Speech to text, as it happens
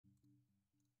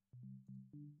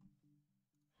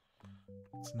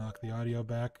Let's knock the audio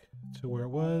back to where it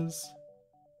was.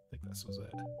 I think this was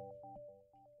it.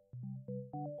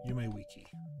 Yume Wheeky.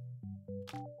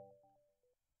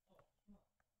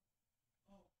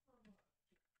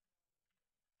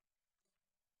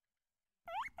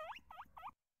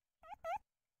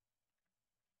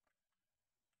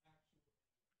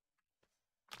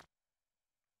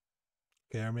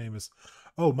 Okay, our name is...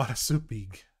 Oh,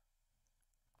 Matsupig.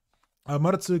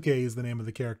 Matsutsuke is the name of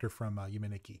the character from Yume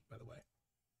Nikki, by the way.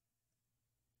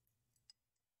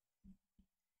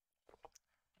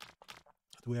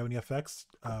 Do we have any effects?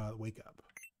 Wake up.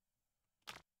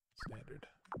 Standard.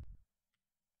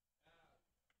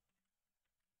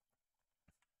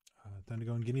 Time to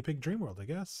go in Guinea Pig Dream World, I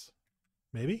guess.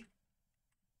 Maybe?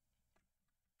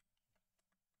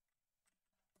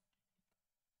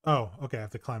 Oh, okay, I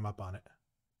have to climb up on it.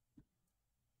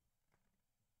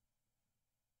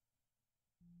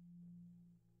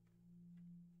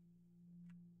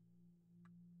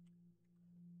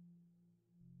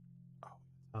 Oh,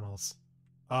 tunnels.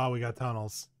 Oh, we got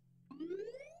tunnels.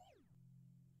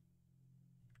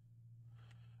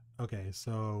 Okay,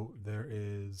 so there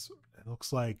is, it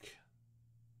looks like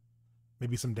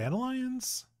maybe some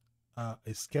dandelions, a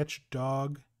sketch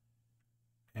dog,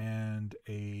 and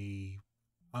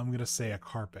I'm going to say a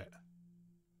carpet.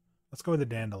 Let's go with the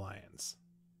dandelions.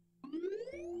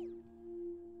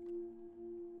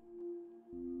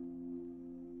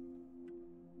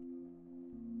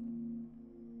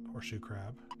 Horseshoe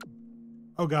crab.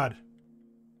 Oh god.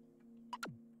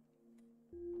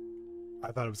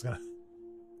 I thought it was gonna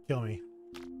kill me.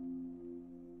 Yeah,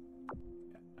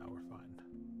 now we're fine.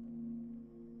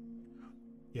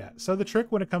 Yeah, so the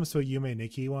trick when it comes to a Yume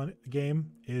Nikki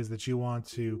game is that you want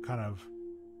to kind of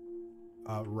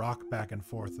rock back and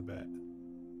forth a bit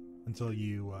until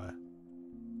you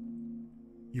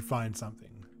find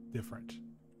something different.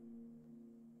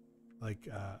 Like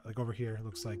over here, it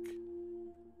looks like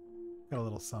got a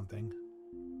little something.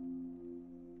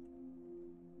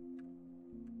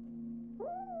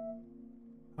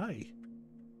 Hi.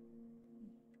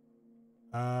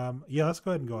 Yeah, let's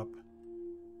go ahead and go up.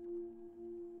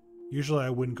 Usually I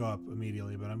wouldn't go up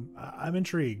immediately, but I'm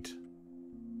intrigued.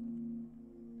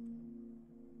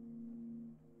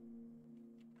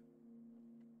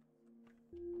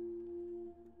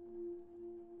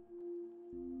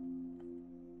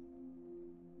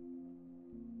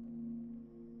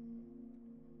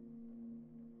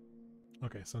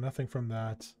 Okay, so nothing from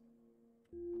that.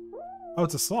 Oh,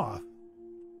 it's a sloth.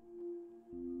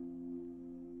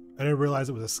 I didn't realize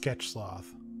it was a sketch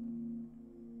sloth.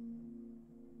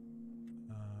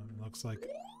 Looks like...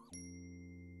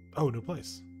 Oh, new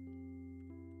place.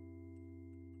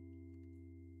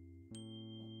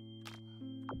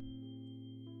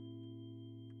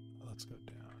 Let's go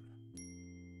down.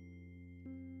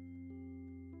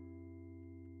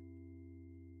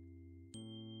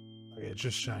 Okay, it's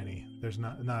just shiny. There's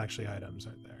not actually items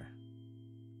right there.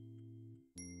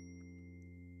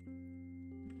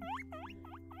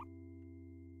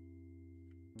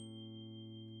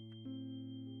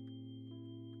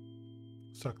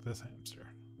 Suck this hamster.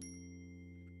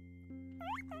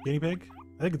 Guinea pig?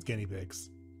 I think it's guinea pigs.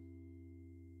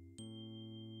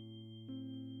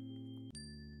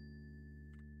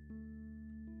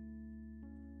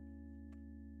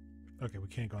 Okay, we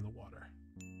can't go in the water.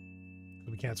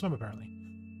 We can't swim, apparently.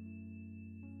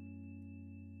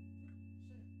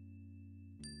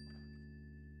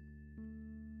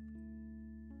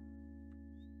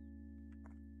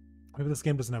 Maybe this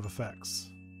game doesn't have effects.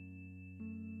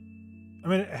 I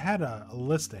mean, it had a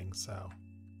listing, so I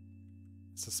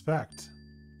suspect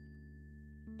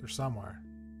they're somewhere.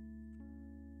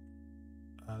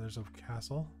 There's a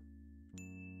castle.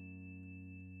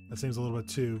 That seems a little bit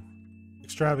too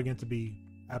extravagant to be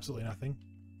absolutely nothing,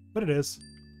 but it is.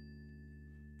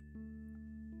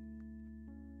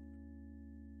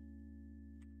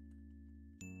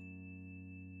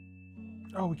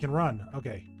 Oh, we can run.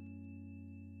 Okay.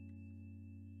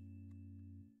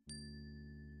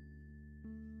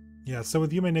 Yeah, so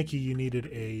with Yume Nikki, you needed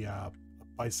a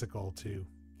bicycle to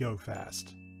go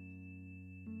fast.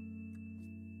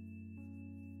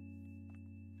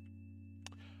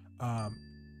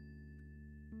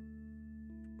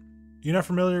 You're not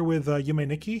familiar with Yume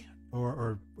Nikki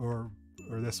or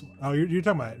this one? Oh, you're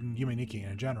talking about Yume Nikki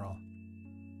in general.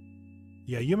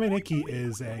 Yeah, Yume Nikki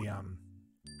is a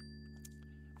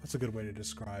what's a good way to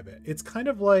describe it? It's kind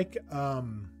of like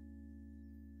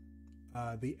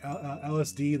the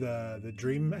LSD, the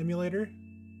Dream emulator,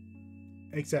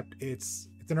 except it's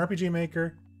an RPG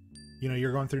maker. You know,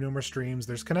 you're going through numerous streams.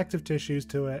 There's connective tissues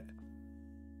to it.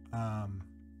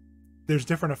 There's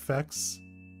different effects.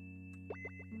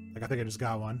 Like I think I just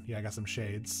got one. Yeah, I got some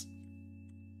shades.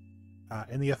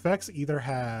 And the effects either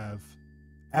have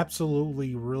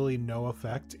absolutely really no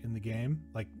effect in the game,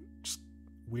 like just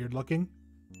weird looking,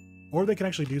 or they can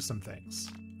actually do some things.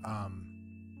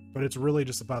 But it's really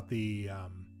just about the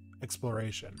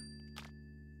exploration.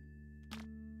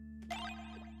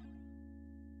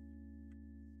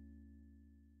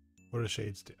 What do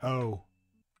shades do? Oh.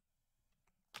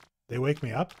 They wake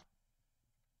me up?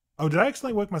 Oh, did I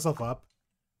accidentally wake myself up?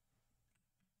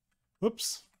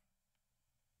 Whoops.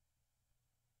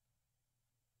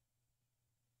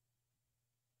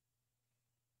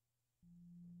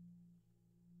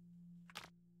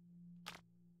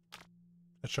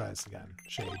 Let's try this again.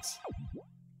 Shades.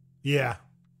 Yeah.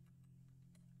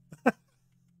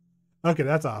 Okay,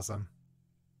 that's awesome.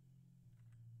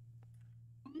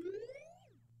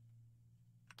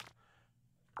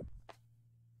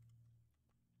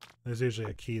 There's usually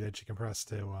a key that you can press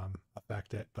to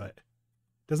affect it, but it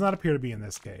does not appear to be in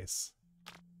this case.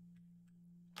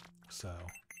 So,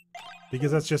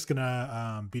 because that's just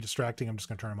gonna be distracting, I'm just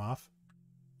gonna turn them off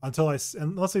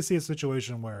unless I see a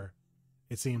situation where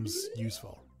it seems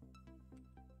useful.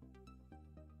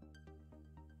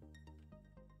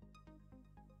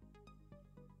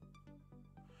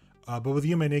 But with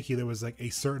Yume Wheeky, there was like a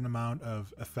certain amount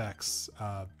of effects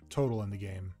total in the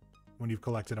game. When you've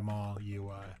collected them all,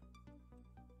 you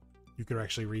could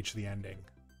actually reach the ending.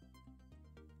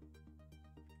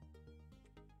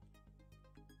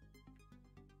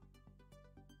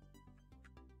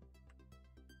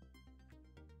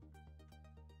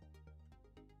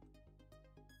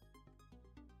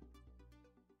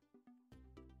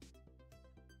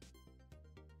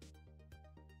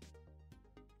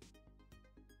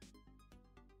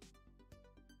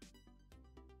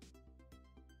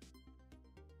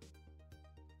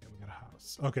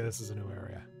 Okay, this is a new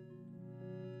area.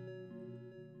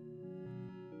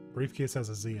 Briefcase has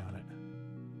a Z on it.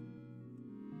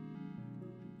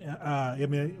 I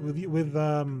mean, with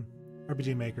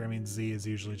RPG Maker, I mean, Z is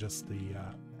usually just the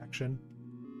action.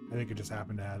 I think it just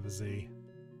happened to have a Z.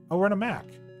 Oh, we're on a Mac.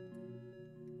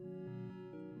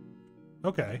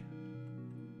 Okay.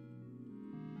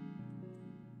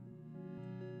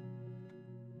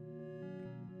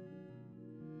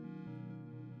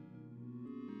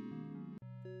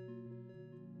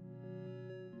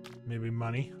 Maybe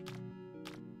money.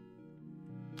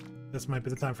 This might be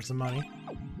the time for some money.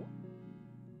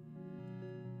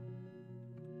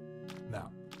 No.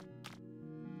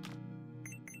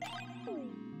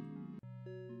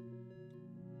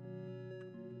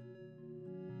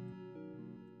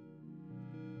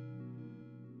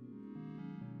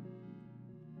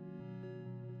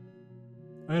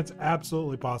 And it's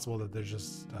absolutely possible that there's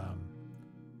just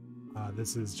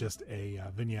this is just a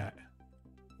vignette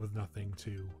with nothing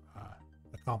to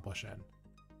accomplish in.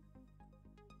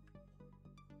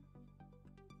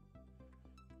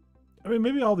 I mean,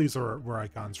 maybe all these were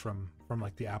icons from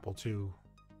like the Apple II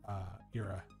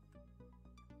era.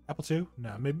 Apple II?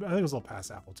 No, maybe I think it was a little past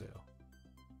Apple II.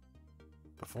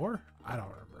 Before? I don't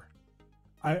remember.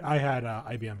 I had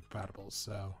IBM compatibles,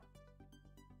 so.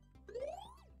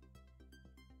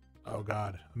 Oh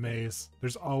god, a maze.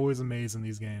 There's always a maze in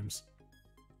these games.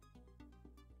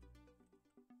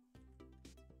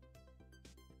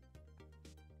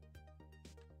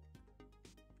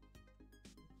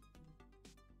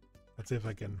 Let's see if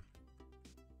I can.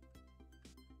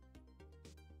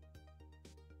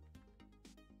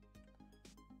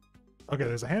 Okay,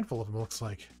 there's a handful of them, looks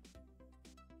like.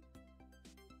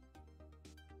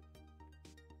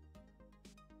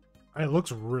 It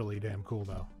looks really damn cool,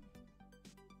 though.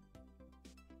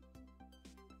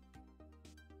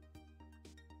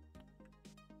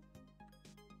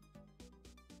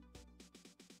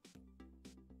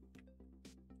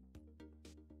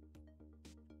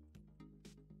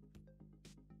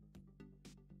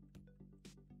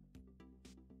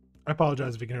 I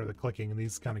apologize if you can hear the clicking, and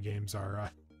these kind of games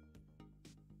are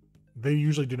they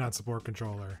usually do not support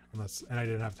controller unless, and I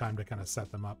didn't have time to kind of set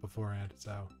them up beforehand,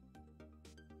 so.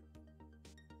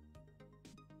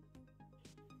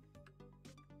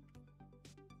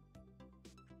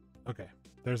 Okay,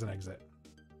 there's an exit.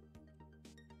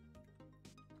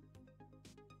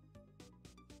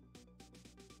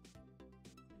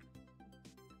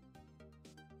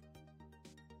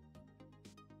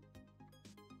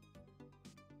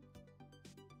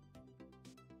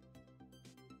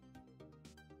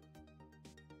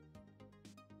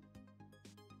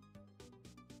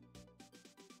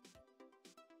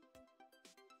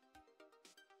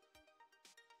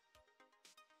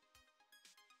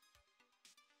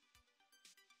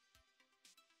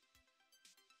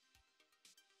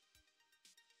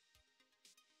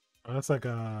 Oh, that's like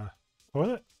a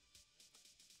toilet?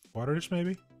 Water dish,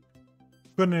 maybe?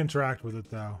 Couldn't interact with it,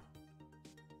 though.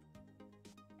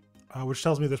 Which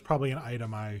tells me there's probably an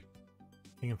item I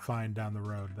can find down the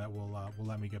road that will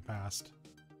let me get past.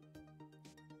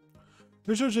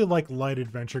 There's usually, like, light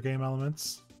adventure game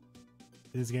elements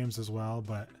in these games as well,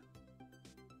 but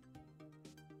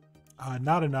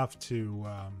not enough to,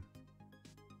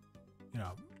 you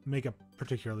know, make it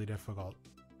particularly difficult.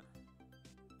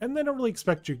 And they don't really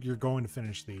expect you're going to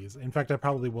finish these. In fact, I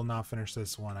probably will not finish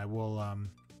this one. I will,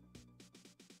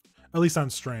 at least on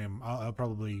stream, I'll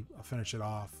probably finish it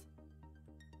off.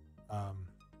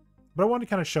 But I want to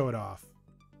kind of show it off.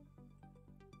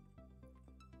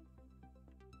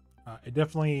 It's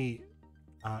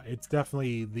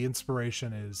definitely, the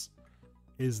inspiration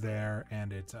is there,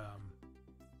 and it's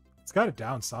got it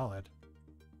down solid.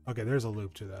 Okay, there's a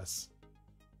loop to this.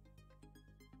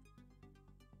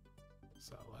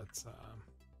 So let's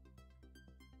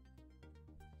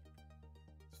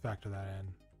factor that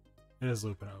in. It is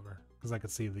looping over because I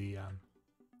could see the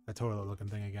toilet looking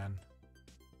thing again.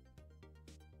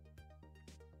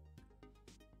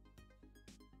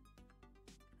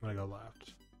 I'm gonna go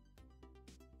left.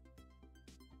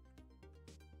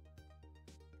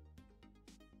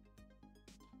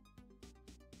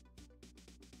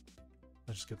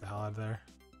 Let's just get the hell out of there.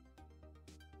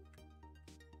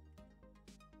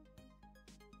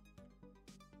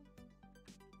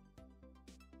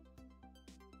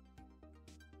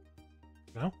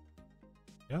 No?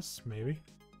 Yes, maybe.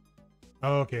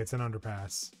 Oh, okay, it's an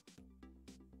underpass.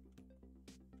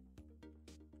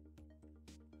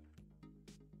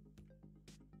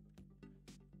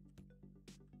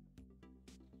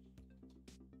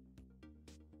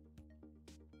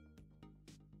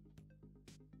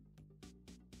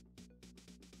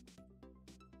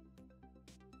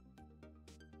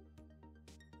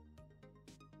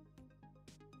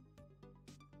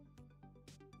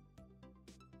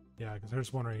 Yeah, because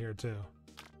there's one right here too.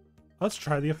 Let's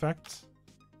try the effect.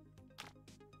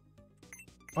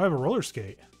 Oh, I have a roller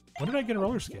skate. When did I get a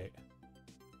roller skate?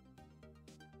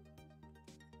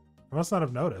 I must not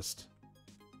have noticed.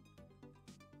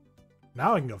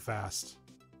 Now I can go fast.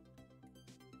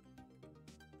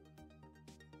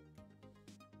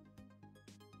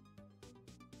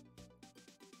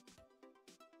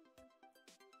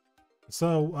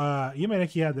 So, Yume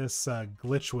Wheeky had this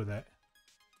glitch with it.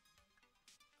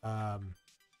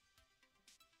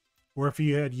 Where if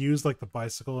you had used like the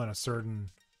bicycle in a certain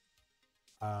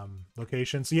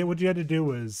location, so yeah, what you had to do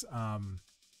was,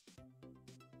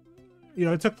 you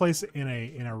know, it took place in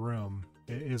a room.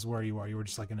 It is where you are. You were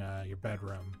just like in your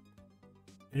bedroom,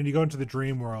 and when you go into the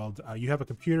dream world, you have a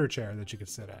computer chair that you could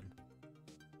sit in.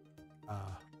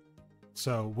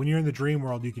 So when you're in the dream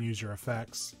world, you can use your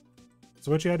effects.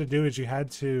 So what you had to do is you had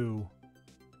to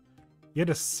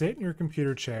sit in your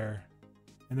computer chair,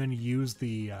 and then use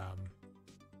the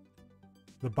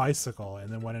bicycle.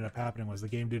 And then what ended up happening was the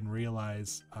game didn't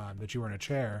realize that you were in a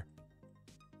chair,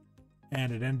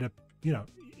 and it ended up, you know,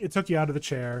 it took you out of the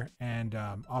chair and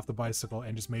off the bicycle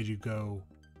and just made you go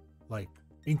like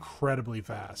incredibly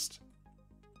fast.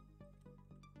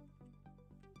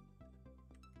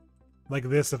 Like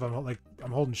this, if I'm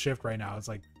holding shift right now, it's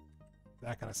like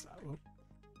that kind of stuff. I'm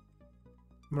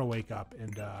gonna wake up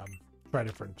and try a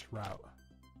different route.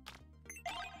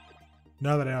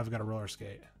 Now that I know I've got a roller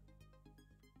skate.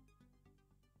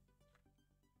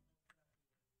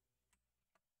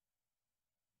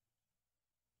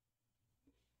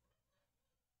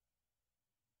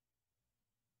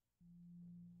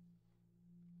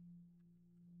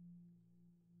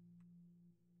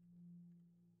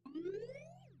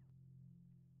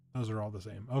 Those are all the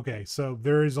same. Okay, so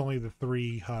there is only the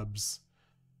 3 hubs.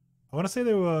 I want to say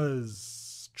there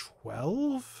was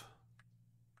 12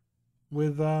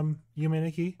 with Yume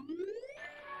Wheeky.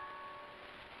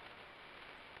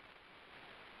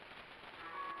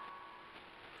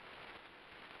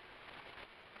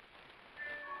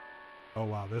 Oh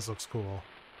wow, this looks cool.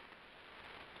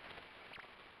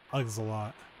 I like this a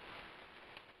lot.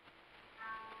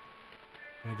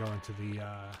 I'm gonna go into the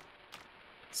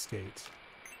skate.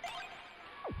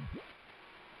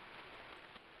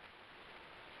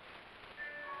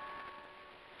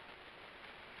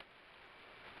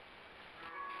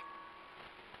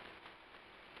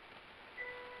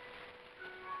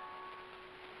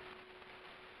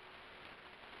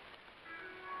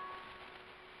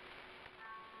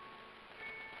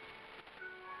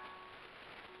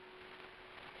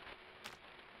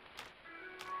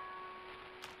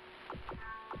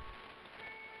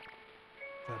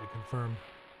 To confirm.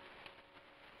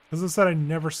 As I said, I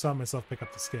never saw myself pick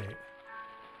up the skate.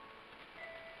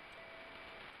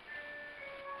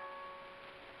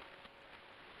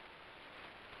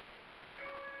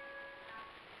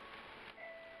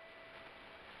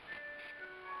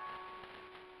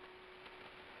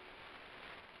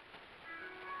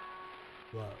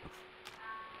 love.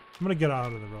 I'm gonna get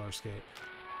out of the roller skate.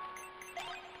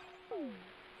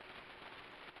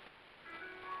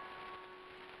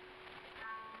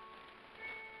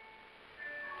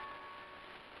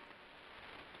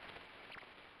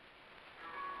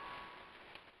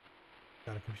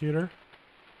 Got a computer.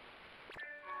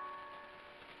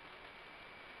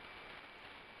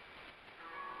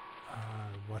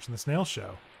 Watching the snail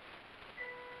show.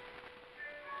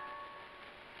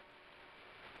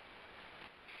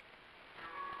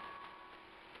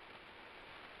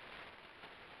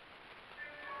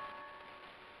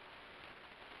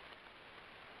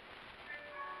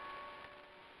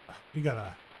 We got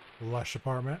a lush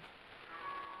apartment.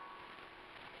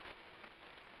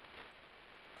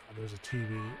 There's a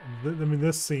TV. I mean,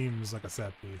 this seems like a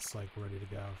set piece, like ready to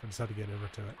go. I just have to get over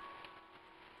to it.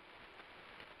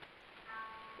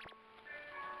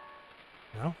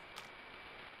 No?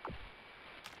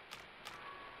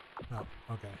 Oh,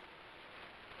 okay.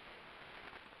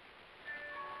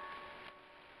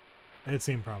 It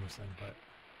seemed promising, but...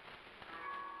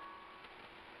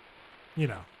 you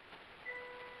know.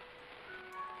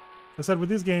 I said, with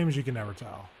these games, you can never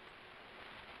tell.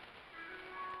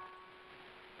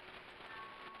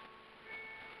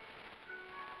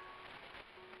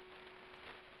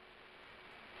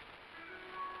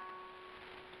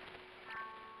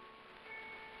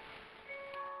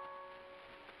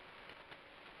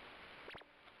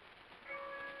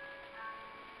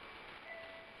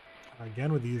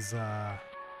 Again with these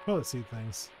toilet seat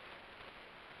things.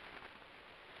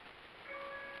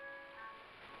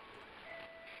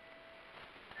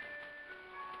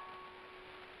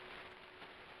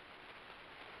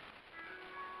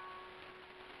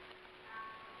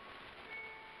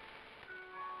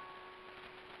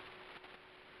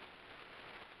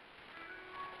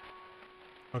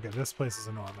 Okay, this place is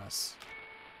enormous.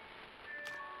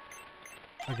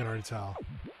 I can already tell.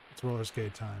 It's roller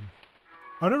skate time.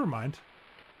 Oh, never mind.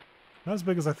 Not as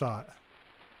big as I thought.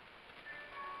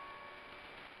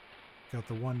 Got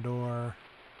the one door.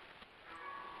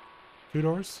 Two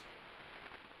doors?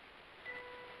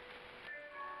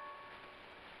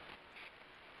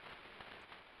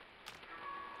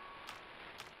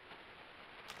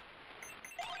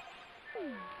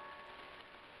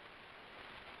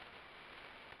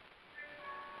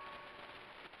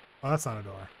 Oh, that's not a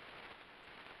door.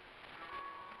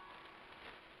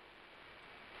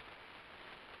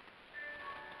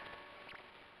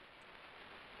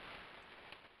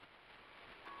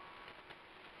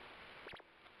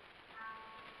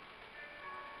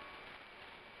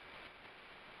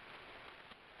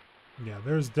 Yeah,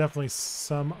 there's definitely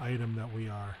some item that we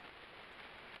are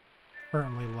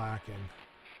currently lacking.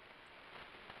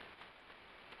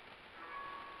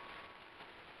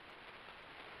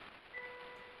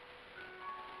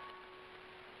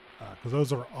 Because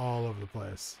those are all over the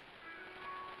place.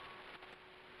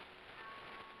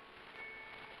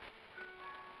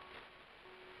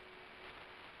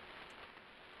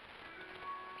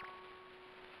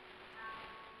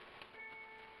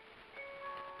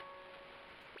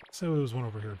 So there was one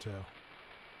over here too.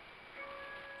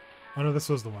 Oh no, this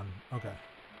was the one. Okay.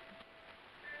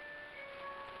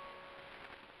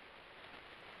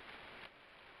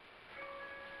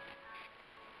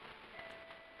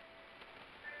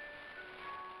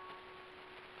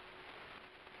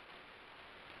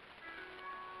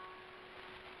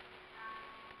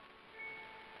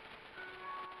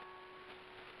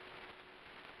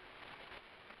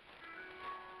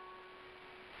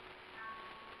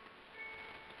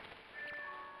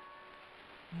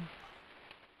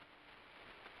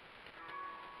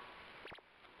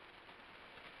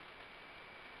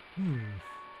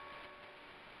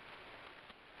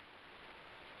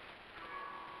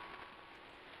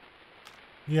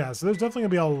 Yeah, so there's definitely going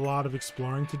to be a lot of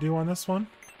exploring to do on this one.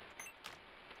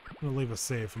 I'm going to leave a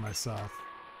save for myself.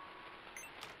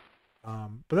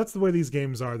 But that's the way these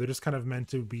games are. They're just kind of meant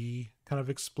to be kind of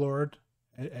explored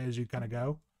as you kind of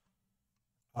go.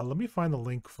 Let me find the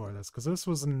link for this, because this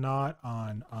was not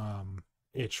on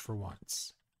itch for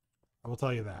once. I will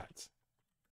tell you that.